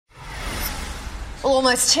Well,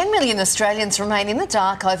 almost 10 million Australians remain in the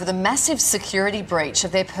dark over the massive security breach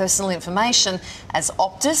of their personal information as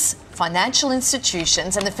Optus, financial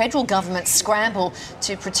institutions and the federal government scramble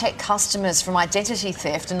to protect customers from identity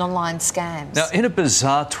theft and online scams. Now, in a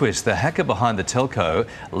bizarre twist, the hacker behind the telco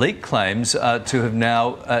leaked claims to have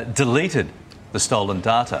now deleted the stolen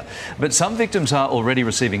data. But some victims are already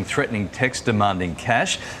receiving threatening texts demanding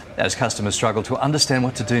cash as customers struggle to understand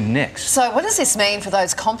what to do next. So what does this mean for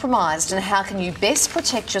those compromised, and how can you best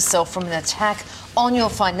protect yourself from an attack on your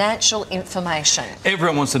financial information?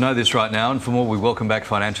 Everyone wants to know this right now, and for more we welcome back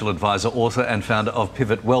financial advisor, author and founder of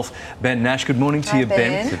Pivot Wealth, Ben Nash. Good morning to you,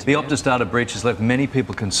 Ben. The Optus data breach has left many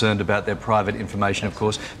people concerned about their private information, of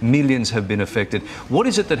course. Millions have been affected. What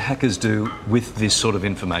is it that hackers do with this sort of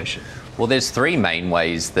information? Well, there's three main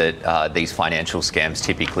ways that these financial scams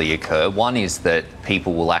typically occur. One is that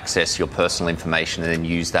people will access your personal information and then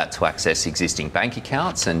use that to access existing bank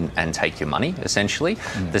accounts and take your money, essentially.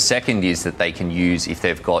 The second is that they can use, if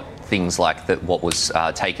they've got things like what was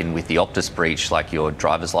taken with the Optus breach, like your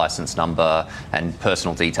driver's license number and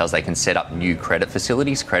personal details, they can set up new credit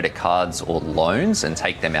facilities, credit cards or loans, and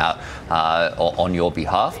take them out on your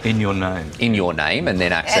behalf. In your name. In your name, and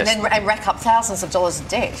then access... And rack up thousands of dollars of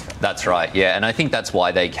debt. That's right, yeah. And I think that's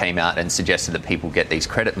why they came out and suggested that people get these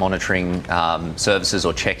credit monitoring services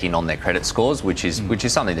or check in on their credit scores, which is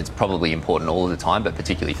something that's probably important all of the time, but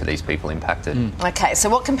particularly for these people impacted. Okay, so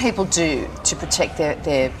what can people do to protect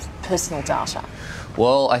their personal data?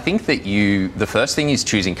 Well, I think that the first thing is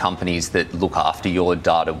choosing companies that look after your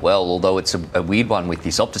data well, although it's a weird one with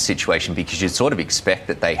this Optus situation because you'd sort of expect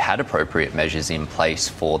that they had appropriate measures in place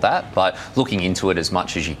for that, but looking into it as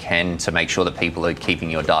much as you can to make sure that people are keeping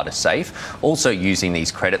your data safe. Also, using these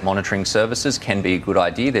credit monitoring services can be a good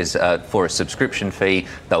idea. There's for a subscription fee,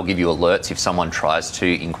 they'll give you alerts if someone tries to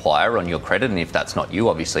inquire on your credit, and if that's not you,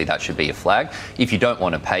 obviously that should be a flag. If you don't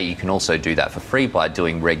want to pay, you can also do that for free by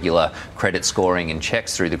doing regular credit scoring and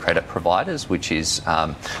checks through the credit providers, which is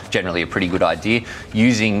generally a pretty good idea.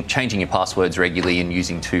 Changing your passwords regularly and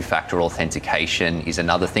using two-factor authentication is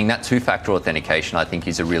another thing. That two-factor authentication, I think,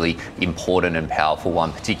 is a really important and powerful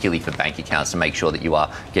one, particularly for bank accounts, to make sure that you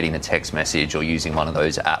are getting the text message or using one of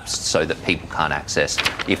those apps so that people can't access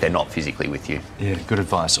if they're not physically with you. Yeah, good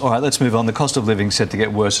advice. All right, let's move on. The cost of living set to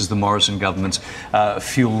get worse as the Morrison government's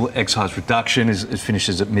fuel excise reduction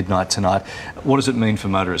finishes at midnight tonight. What does it mean for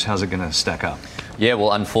motorists? How's it going to stack up? Yeah,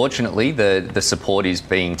 well, unfortunately, the support is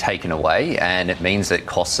being taken away, and it means that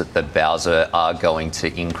costs at the Bowser are going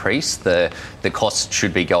to increase. The costs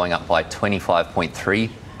should be going up by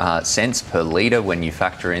 25.3 cents per litre when you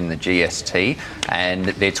factor in the GST, and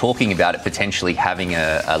they're talking about it potentially having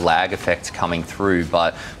a lag effect coming through.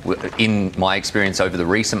 But in my experience over the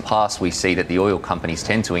recent past, we see that the oil companies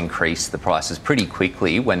tend to increase the prices pretty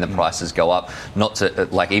quickly when the prices go up, not to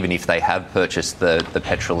even if they have purchased the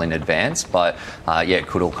petrol in advance, but it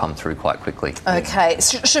could all come through quite quickly. Okay,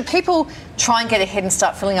 should people try and get ahead and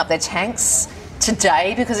start filling up their tanks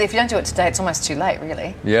today? Because if you don't do it today, it's almost too late,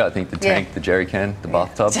 really. Yeah, I think the tank, the jerry can, the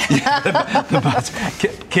bathtub.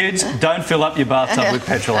 Kids, don't fill up your bathtub with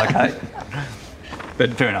petrol, okay?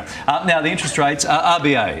 But fair enough. Now, the interest rates,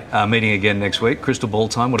 RBA meeting again next week. Crystal ball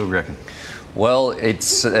time, what do we reckon? Well,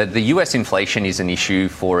 it's the US inflation is an issue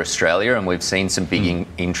for Australia, and we've seen some big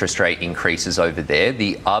interest rate increases over there.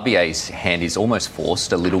 The RBA's hand is almost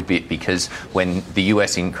forced a little bit because when the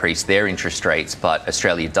US increase their interest rates but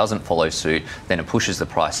Australia doesn't follow suit, then it pushes the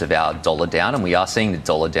price of our dollar down, and we are seeing the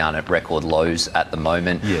dollar down at record lows at the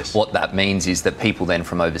moment. Yes. What that means is that people then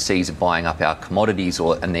from overseas are buying up our commodities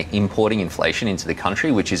and they're importing inflation into the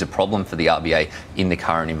country, which is a problem for the RBA in the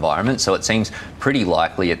current environment. So it seems pretty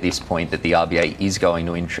likely at this point that the RBA is going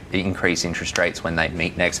to increase interest rates when they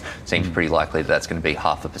meet next. Seems pretty likely that that's going to be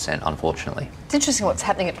 0.5%, unfortunately. It's interesting what's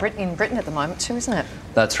happening in Britain at the moment too, isn't it?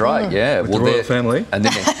 That's right, yeah. With the royal family. And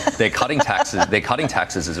then they're cutting taxes. They're cutting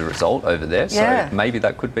taxes as a result over there. So maybe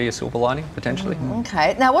that could be a silver lining, potentially.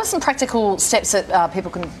 Okay. Now, what are some practical steps that people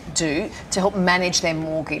can do to help manage their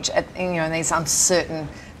mortgage in these uncertain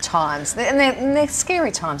times? And they're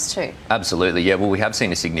scary times too. Absolutely, yeah. Well, we have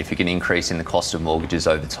seen a significant increase in the cost of mortgages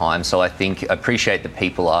over time. So I appreciate that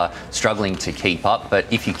people are struggling to keep up.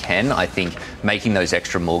 But if you can, I think making those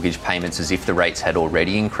extra mortgage payments as if the rates had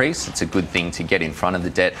already increased, it's a good thing to get in front of the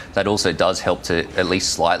debt. That also does help to at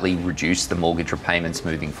least slightly reduce the mortgage repayments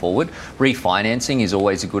moving forward. Refinancing is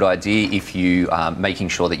always a good idea if you are making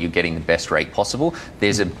sure that you're getting the best rate possible.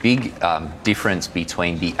 There's a big difference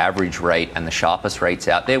between the average rate and the sharpest rates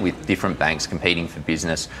out there. there with different banks competing for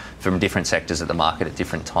business from different sectors of the market at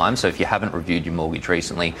different times. So if you haven't reviewed your mortgage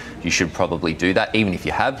recently, you should probably do that. Even if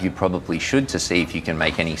you have, you probably should, to see if you can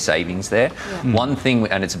make any savings there. One thing,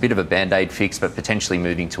 and it's a bit of a band-aid fix, but potentially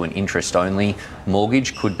moving to an interest-only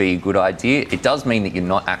mortgage could be a good idea. It does mean that you're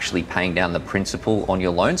not actually paying down the principal on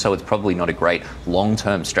your loan, so it's probably not a great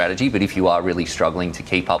long-term strategy. But if you are really struggling to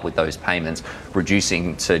keep up with those payments,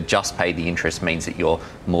 reducing to just pay the interest means that your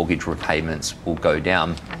mortgage repayments will go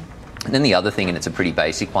down. And then the other thing, and it's a pretty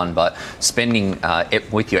basic one, but spending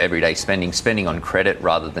with your everyday spending on credit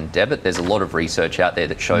rather than debit. There's a lot of research out there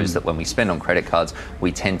that shows that when we spend on credit cards,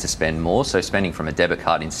 we tend to spend more. So spending from a debit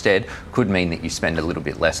card instead could mean that you spend a little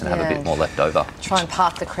bit less and have a bit more left over. Try and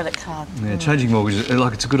park the credit card. Yeah, changing mortgages,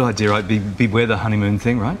 like, it's a good idea, right? Beware the honeymoon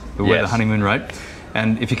thing, right? Beware the honeymoon rate.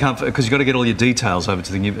 And if you can't, because you've got to get all your details over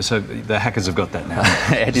to the new, so the hackers have got that now.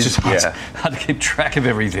 It's just hard to keep track of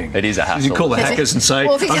everything. It is a hassle. You call the hackers and say,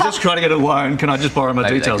 I'm just trying to get a loan, can I just borrow my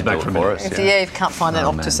details back from you? If you can't find it,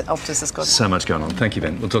 Optus has got it. So much going on. Thank you,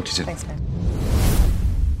 Ben. We'll talk to you soon. Thanks, Ben.